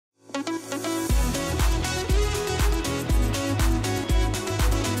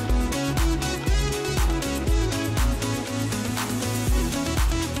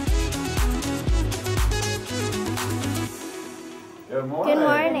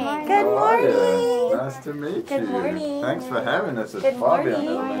morning. Good morning. Nice to meet you. Good morning. Thanks for having us at Good Faubion morning.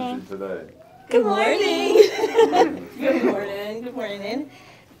 Elementary today. Good morning. Good morning. Good morning.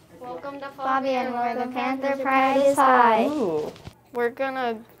 Welcome to Faubion, where the Panther pride is high. Ooh. We're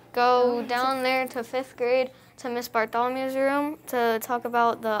gonna go down there to 5th grade to Miss Bartholomew's room to talk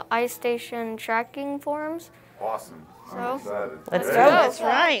about the ice station tracking forums. Awesome. So, I'm excited. Let's Great. go. That's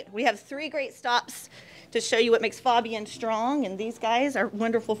right. We have 3 great stops to show you what makes Faubion strong, and these guys, our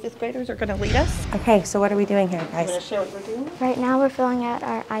wonderful 5th graders, are going to lead us. Okay, so what are we doing here, I'm going to guys? show what we're doing. Right now we're filling out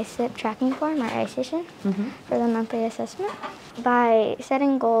our ISIP tracking form, our ice station, for the monthly assessment. By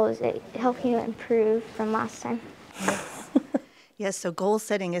setting goals, it helps you improve from last time. Yes, so goal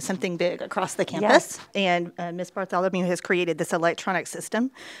setting is something big across the Yes. campus. And Ms. Bartholomew has created this electronic system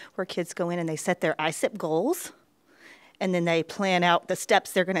where kids go in and they set their ISIP goals, and then they plan out the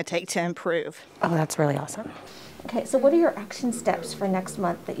steps they're going to take to improve. Oh, that's really awesome. Okay, so what are your action steps for next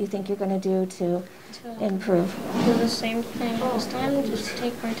month that you think you're going to do to improve? Do the same thing this time, just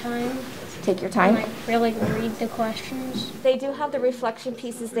take my time. Take your time. Like really read the questions. They do have the reflection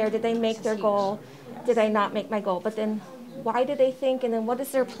pieces there. Did they make their goal? Did I not make my goal? But then why do they think, and then what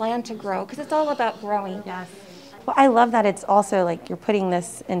is their plan to grow? Because it's all about growing. Yes. Well, I love that it's also like you're putting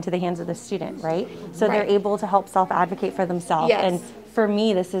this into the hands of the student, right? So they're Right. able to help self-advocate for themselves. Yes. And for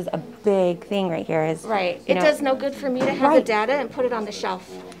me, this is a big thing right here. Is Right. you It know- does no good for me to have the Right. data and put it on the shelf.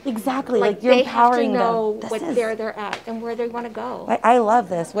 Exactly. Like you're they have to empowering know them. what they're at and where they want to go. I love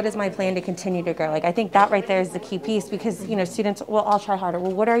this. What is my plan to continue to grow? Like I think that right there is the key piece because students will all try harder.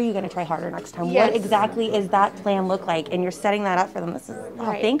 Well, what are you going to try harder next time? Yes. What exactly is that plan look like? And you're setting that up for them. This is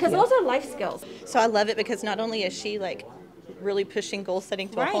Right. thank Because you. those are life skills. So I love it because not only is she like really pushing goal setting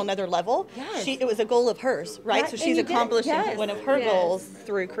to a whole nother level, Yes. it was a goal of hers, right? Right, So and she's you did. accomplishing Yes. one of her Yes. goals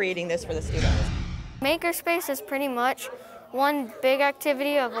through creating this for the students. Makerspace is pretty much one big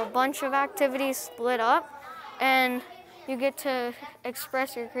activity of a bunch of activities split up, and you get to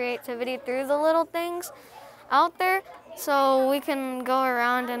express your creativity through the little things out there. So we can go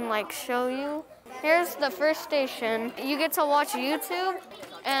around and like show you. Here's the first station. You get to watch YouTube,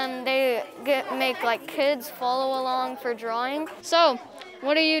 and they make like kids follow along for drawing. So,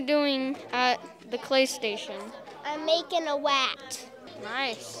 what are you doing at the clay station? I'm making a wat.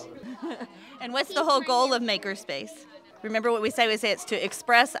 Nice. And what's the whole goal of makerspace? Remember what we say? We say it's to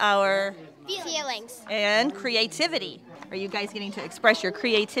express our Feelings. and creativity. Are you guys getting to express your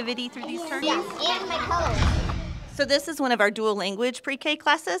creativity through these terms? Yes, and my colors. So this is one of our dual language pre-K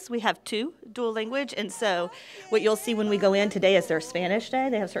classes. We have 2 dual language, and so what you'll see when we go in today is their Spanish day.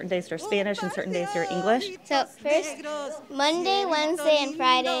 They have certain days they're Spanish and certain days they're English. So first, Monday, Wednesday, and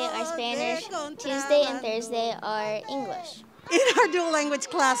Friday are Spanish. Tuesday and Thursday are English. In our dual language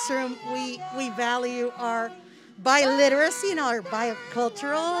classroom, we value our biliteracy and our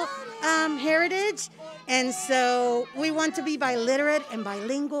bicultural heritage. And so we want to be biliterate and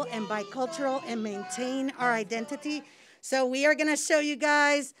bilingual and bicultural and maintain our identity. So we are going to show you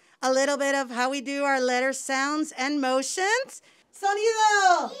guys a little bit of how we do our letter sounds and motions.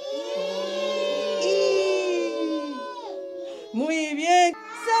 Sonido. Y. Muy bien.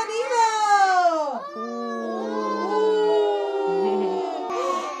 Sonido.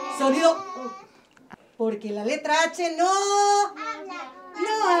 Sonido. Porque la letra H no habla.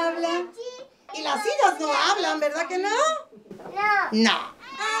 Y las sillas no hablan, ¿verdad que no? No.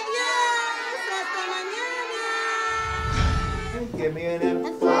 Adiós. Hasta mañana. Give me an